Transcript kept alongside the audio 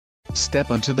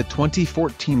Step onto the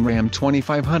 2014 Ram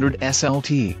 2500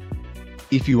 SLT.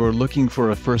 If you are looking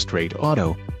for a first-rate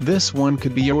auto, this one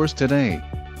could be yours today.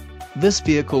 This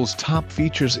vehicle's top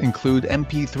features include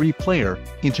MP3 player,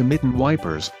 intermittent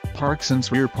wipers,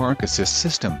 Parkinson's rear park assist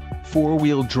system,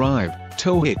 4-wheel drive,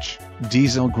 tow hitch,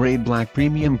 diesel-grade black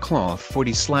premium cloth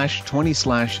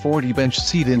 40/20/40 bench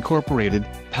seat incorporated,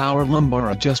 power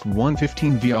lumbar adjust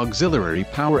 115V auxiliary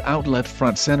power outlet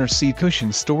front center seat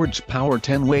cushion storage power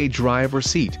 10-way driver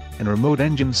seat, and remote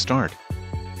engine start.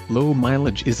 Low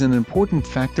mileage is an important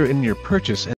factor in your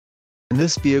purchase, and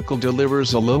this vehicle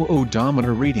delivers a low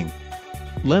odometer reading.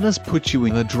 Let us put you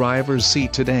in the driver's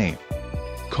seat today.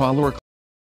 Call or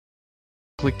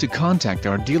click to contact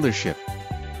our dealership.